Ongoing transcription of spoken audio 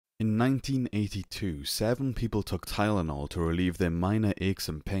In 1982, 7 people took Tylenol to relieve their minor aches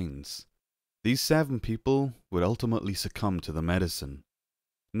and pains. These 7 people would ultimately succumb to the medicine.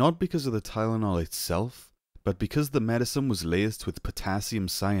 Not because of the Tylenol itself, but because the medicine was laced with potassium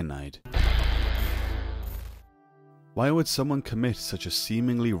cyanide. Why would someone commit such a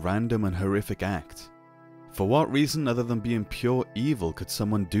seemingly random and horrific act? For what reason other than being pure evil could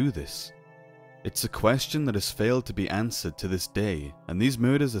someone do this? It's a question that has failed to be answered to this day, and these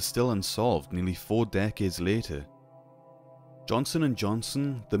murders are still unsolved nearly 4 decades later. Johnson &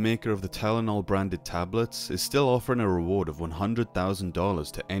 Johnson, the maker of the Tylenol branded tablets, is still offering a reward of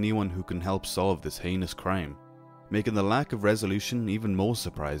 $100,000 to anyone who can help solve this heinous crime, making the lack of resolution even more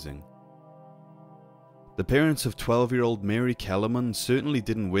surprising. The parents of 12-year-old Mary Kellerman certainly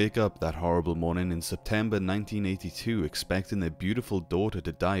didn't wake up that horrible morning in September 1982 expecting their beautiful daughter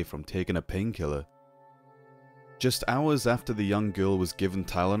to die from taking a painkiller. Just hours after the young girl was given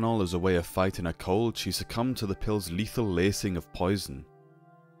Tylenol as a way of fighting a cold, she succumbed to the pill's lethal lacing of poison.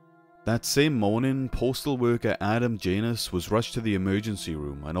 That same morning, postal worker Adam Janus was rushed to the emergency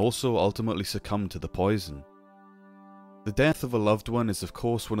room and also ultimately succumbed to the poison. The death of a loved one is of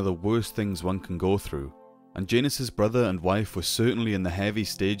course one of the worst things one can go through, and Janus's brother and wife were certainly in the heavy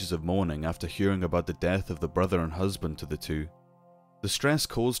stages of mourning after hearing about the death of the brother and husband to the two. The stress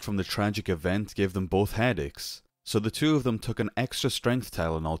caused from the tragic event gave them both headaches, so the two of them took an extra strength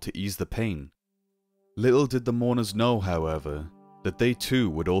Tylenol to ease the pain. Little did the mourners know, however, that they too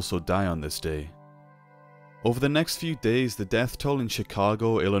would also die on this day. Over the next few days, the death toll in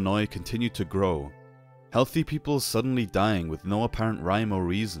Chicago, Illinois continued to grow, healthy people suddenly dying with no apparent rhyme or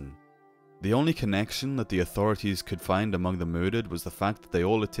reason. The only connection that the authorities could find among the murdered was the fact that they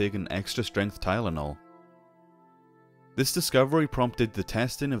all had taken extra strength Tylenol. This discovery prompted the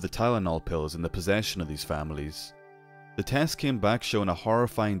testing of the Tylenol pills in the possession of these families. The test came back showing a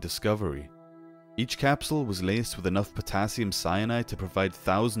horrifying discovery. Each capsule was laced with enough potassium cyanide to provide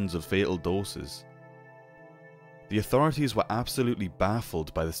thousands of fatal doses. The authorities were absolutely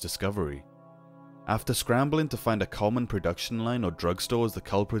baffled by this discovery. After scrambling to find a common production line or drugstore as the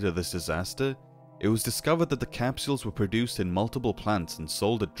culprit of this disaster, it was discovered that the capsules were produced in multiple plants and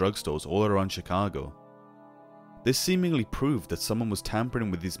sold at drugstores all around Chicago. This seemingly proved that someone was tampering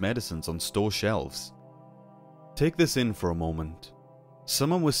with these medicines on store shelves. Take this in for a moment.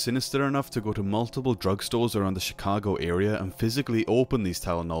 Someone was sinister enough to go to multiple drugstores around the Chicago area and physically open these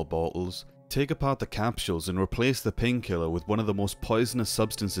Tylenol bottles, take apart the capsules and replace the painkiller with one of the most poisonous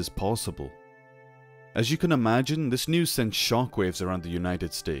substances possible. As you can imagine, this news sent shockwaves around the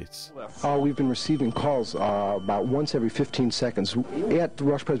United States. We've been receiving calls about once every 15 seconds. At the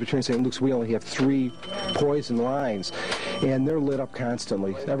Rush Presbyterian St. Luke's, we only have 3 poison lines, and they're lit up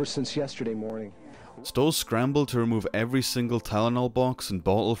constantly, ever since yesterday morning. Stores scrambled to remove every single Tylenol box and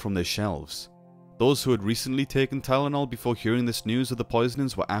bottle from their shelves. Those who had recently taken Tylenol before hearing this news of the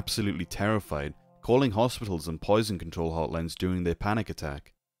poisonings were absolutely terrified, calling hospitals and poison control hotlines during their panic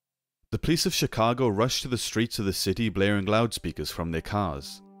attack. The police of Chicago rushed to the streets of the city blaring loudspeakers from their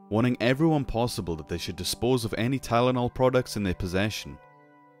cars, warning everyone possible that they should dispose of any Tylenol products in their possession.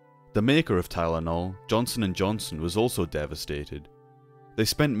 The maker of Tylenol, Johnson & Johnson, was also devastated. They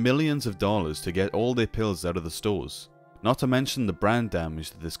spent millions of dollars to get all their pills out of the stores, not to mention the brand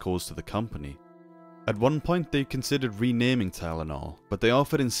damage that this caused to the company. At one point they considered renaming Tylenol, but they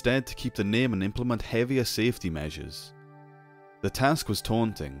offered instead to keep the name and implement heavier safety measures. The task was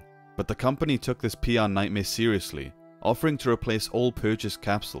daunting, but the company took this PR nightmare seriously, offering to replace all purchased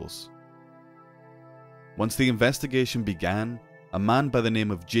capsules. Once the investigation began, a man by the name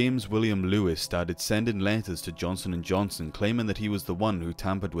of James William Lewis started sending letters to Johnson & Johnson claiming that he was the one who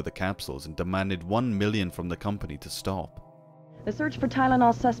tampered with the capsules and demanded $1 million from the company to stop. The search for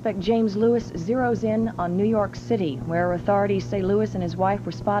Tylenol suspect James Lewis zeroes in on New York City, where authorities say Lewis and his wife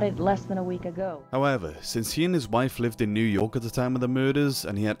were spotted less than a week ago. However, since he and his wife lived in New York at the time of the murders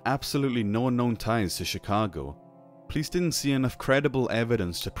and he had absolutely no known ties to Chicago, police didn't see enough credible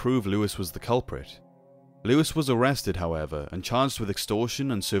evidence to prove Lewis was the culprit. Lewis was arrested, however, and charged with extortion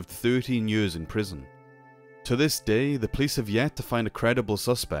and served 13 years in prison. To this day, the police have yet to find a credible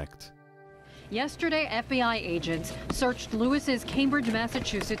suspect. Yesterday, FBI agents searched Lewis's Cambridge,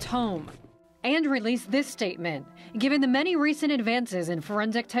 Massachusetts home and released this statement. Given the many recent advances in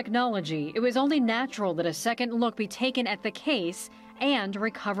forensic technology, it was only natural that a second look be taken at the case and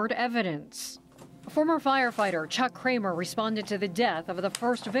recovered evidence. Former firefighter Chuck Kramer responded to the death of the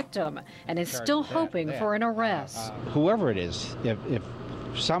first victim and is still hoping for an arrest. Whoever it is, if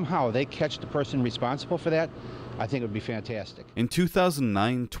somehow they catch the person responsible for that, I think it would be fantastic. In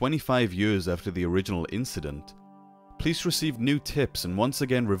 2009, 25 years after the original incident, police received new tips and once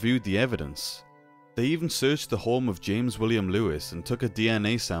again reviewed the evidence. They even searched the home of James William Lewis and took a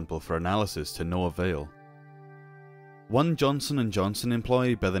DNA sample for analysis to no avail. One Johnson & Johnson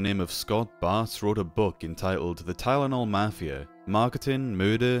employee by the name of Scott Bartz wrote a book entitled The Tylenol Mafia, Marketing,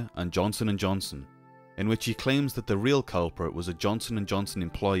 Murder and Johnson & Johnson, in which he claims that the real culprit was a Johnson & Johnson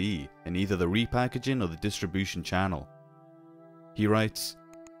employee in either the repackaging or the distribution channel. He writes,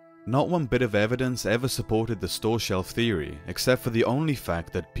 "Not one bit of evidence ever supported the store shelf theory, except for the only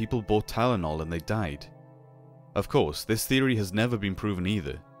fact that people bought Tylenol and they died. Of course, this theory has never been proven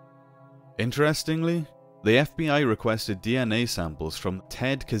either. Interestingly, the FBI requested DNA samples from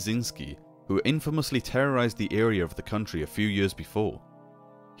Ted Kaczynski, who infamously terrorized the area of the country a few years before.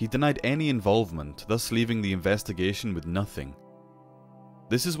 He denied any involvement, thus leaving the investigation with nothing.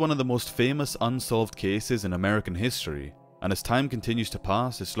 This is one of the most famous unsolved cases in American history, and as time continues to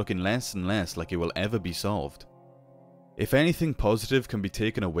pass, it's looking less and less like it will ever be solved. If anything positive can be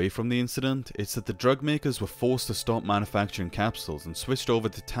taken away from the incident, it's that the drug makers were forced to stop manufacturing capsules and switched over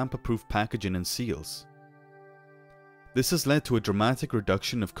to tamper-proof packaging and seals. This has led to a dramatic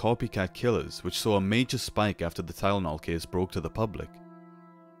reduction of copycat killers, which saw a major spike after the Tylenol case broke to the public.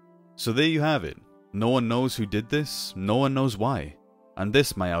 So there you have it. No one knows who did this, no one knows why. And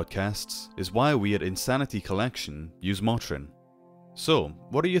this, my outcasts, is why we at Insanity Collection use Motrin. So,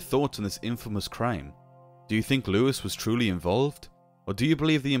 what are your thoughts on this infamous crime? Do you think Lewis was truly involved? Or do you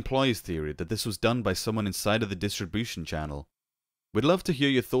believe the employee's theory that this was done by someone inside of the distribution channel? We'd love to hear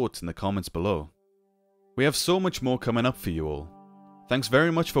your thoughts in the comments below. We have so much more coming up for you all. Thanks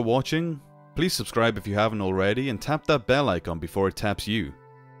very much for watching. Please subscribe if you haven't already and tap that bell icon before it taps you.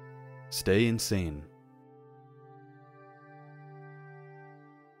 Stay insane.